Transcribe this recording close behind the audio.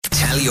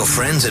Tell your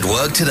friends at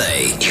work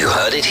today. You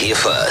heard it here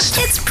first.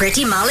 It's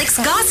Pretty Malik's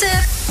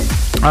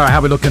Gossip. All right, how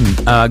are we looking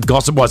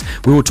gossip-wise?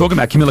 We were talking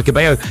about Camila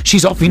Cabello.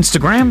 She's off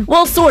Instagram?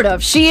 Well, sort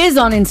of. She is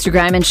on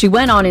Instagram, and she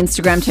went on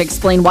Instagram to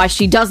explain why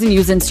she doesn't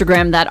use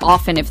Instagram that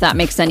often, if that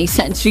makes any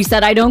sense. She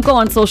said, I don't go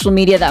on social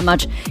media that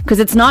much because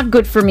it's not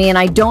good for me, and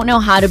I don't know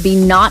how to be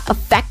not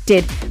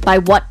affected by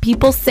what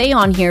people say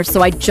on here,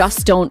 so I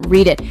just don't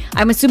read it.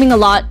 I'm assuming a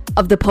lot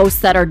of the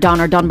posts that are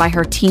done by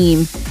her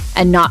team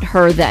and not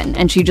her then.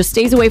 And she just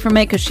stays away from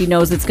it because she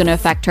knows it's going to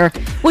affect her,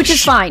 which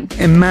is fine.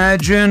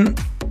 Imagine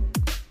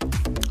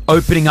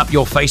opening up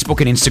your Facebook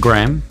and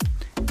Instagram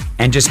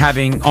and just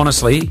having,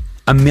 honestly,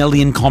 a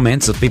million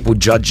comments of people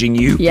judging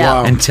you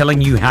and telling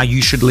you how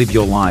you should live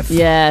your life.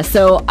 Yeah,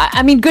 so,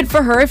 I mean, good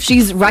for her if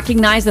she's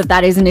recognized that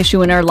that is an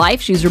issue in her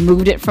life. She's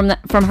removed it from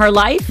her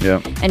life,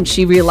 and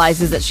she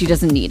realizes that she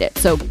doesn't need it.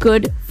 So,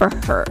 good for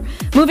her.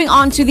 Moving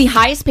on to the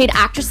highest paid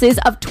actresses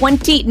of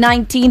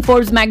 2019.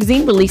 Forbes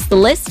magazine released the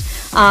list.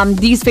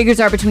 These figures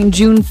are between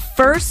June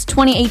 1st,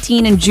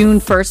 2018 and June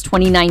 1st,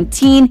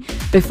 2019,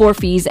 before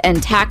fees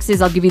and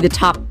taxes. I'll give you the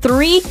top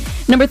three.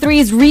 Number 3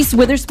 is Reese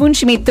Witherspoon.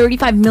 She made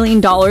 $35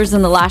 million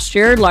in the last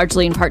year,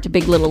 largely in part to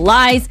Big Little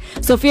Lies.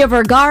 Sofia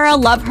Vergara,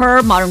 love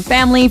her. Modern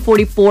Family,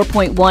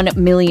 $44.1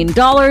 million.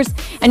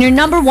 And your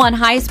number 1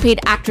 highest paid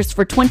actress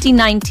for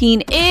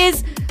 2019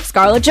 is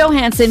Scarlett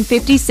Johansson,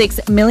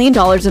 $56 million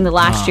in the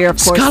last year, of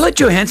course. Scarlett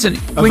Johansson.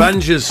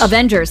 Avengers.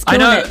 I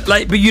know,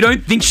 but you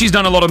don't think she's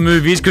done a lot of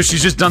movies because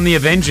she's just done the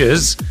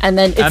Avengers. And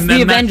then it's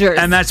the Avengers.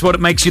 And that's what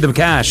makes you the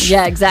cash.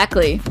 Yeah,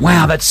 exactly.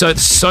 Wow, that's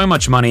so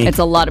much money. It's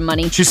a lot of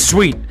money. She's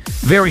sweet.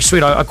 Very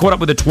sweet. I caught up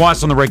with her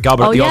twice on the red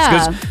carpet at the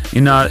Oscars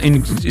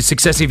in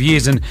successive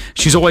years, and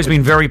she's always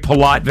been very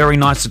polite, very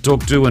nice to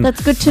talk to, and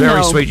that's good to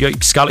very know.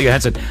 Sweet. Scarlett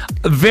Johansson.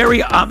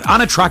 Very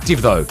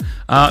unattractive, though.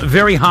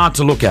 Very hard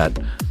to look at.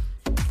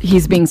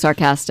 He's being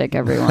sarcastic,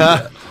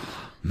 everyone.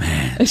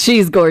 Man.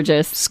 She's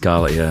gorgeous.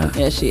 Scarlett, yeah.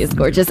 Yeah, she is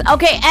gorgeous.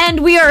 Okay,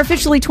 and we are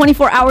officially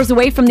 24 hours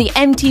away from the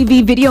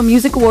MTV Video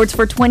Music Awards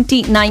for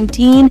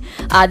 2019.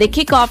 They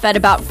kick off at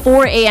about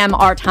 4 a.m.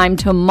 our time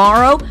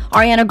tomorrow.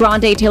 Ariana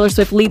Grande, Taylor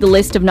Swift lead the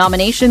list of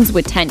nominations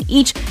with 10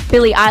 each.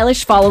 Billie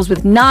Eilish follows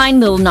with 9.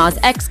 Lil Nas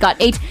X got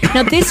 8.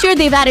 Now, this year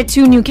they've added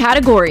 2 new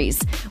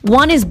categories.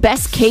 One is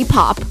Best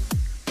K-Pop.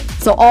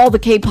 So all the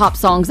K-pop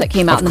songs that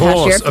came out in the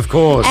past year. Of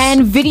course.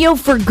 And Video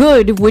for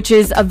Good, which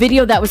is a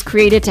video that was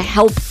created to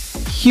help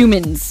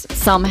humans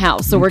somehow.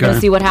 So we're going to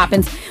see what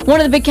happens.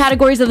 One of the big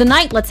categories of the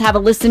night. Let's have a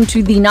listen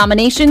to the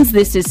nominations.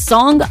 This is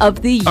Song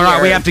of the Year. All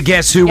right, we have to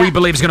guess who we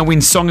believe is going to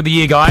win Song of the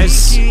Year,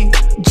 guys.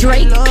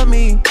 Drake,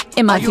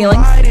 In My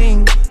Feelings.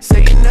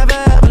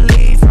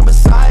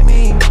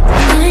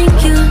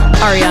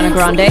 Ariana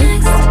Grande.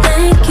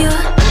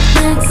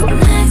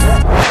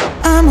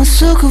 I'm a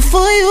sucker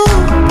for you.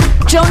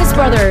 Jonas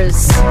Brothers.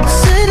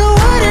 Say the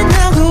word and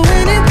I'll go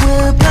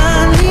anywhere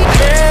blindly.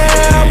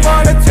 Yeah, I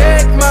wanna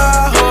take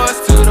my horse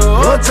to the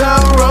old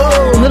town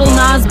road. Little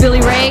Nas,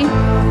 Billy Ray.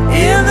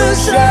 In the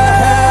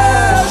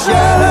shallow.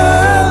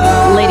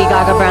 Lady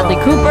Gaga, Bradley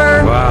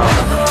Cooper. Wow.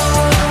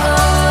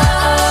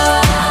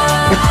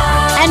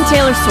 And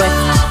Taylor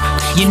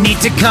Swift. You need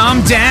to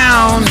calm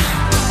down.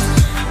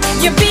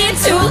 You're being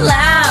too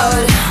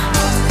loud.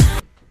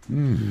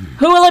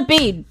 Who will it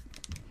be?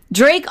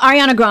 Drake,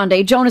 Ariana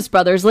Grande, Jonas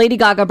Brothers, Lady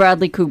Gaga,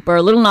 Bradley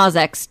Cooper, Lil Nas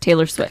X,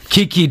 Taylor Swift.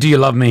 Kiki, Do You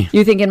Love Me?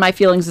 You think In My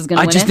Feelings is going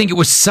to win I just it? think it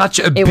was such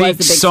a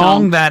big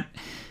song that,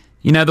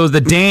 you know, there was the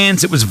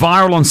dance. It was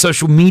viral on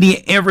social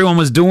media. Everyone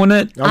was doing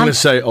it. I'm going to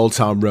say Old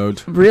Town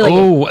Road. Really?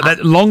 Oh,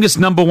 that longest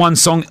number 1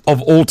 song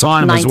of all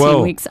time as well.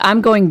 19 weeks.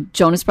 I'm going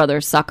Jonas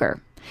Brothers, Sucker.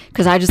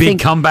 Because I just big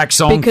think... comeback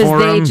song because for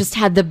they them. just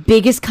had the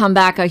biggest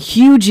comeback, a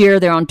huge year.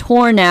 They're on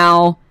tour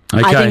now.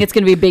 Okay. I think it's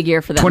going to be a big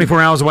year for them.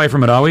 24 hours away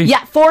from it, are we?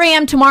 Yeah, 4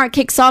 a.m. tomorrow it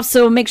kicks off,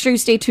 so make sure you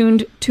stay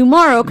tuned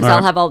tomorrow because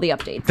I'll have all the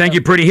updates. Thank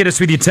you, Pretty. Hit us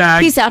with your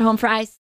tag. Peace out, home fries.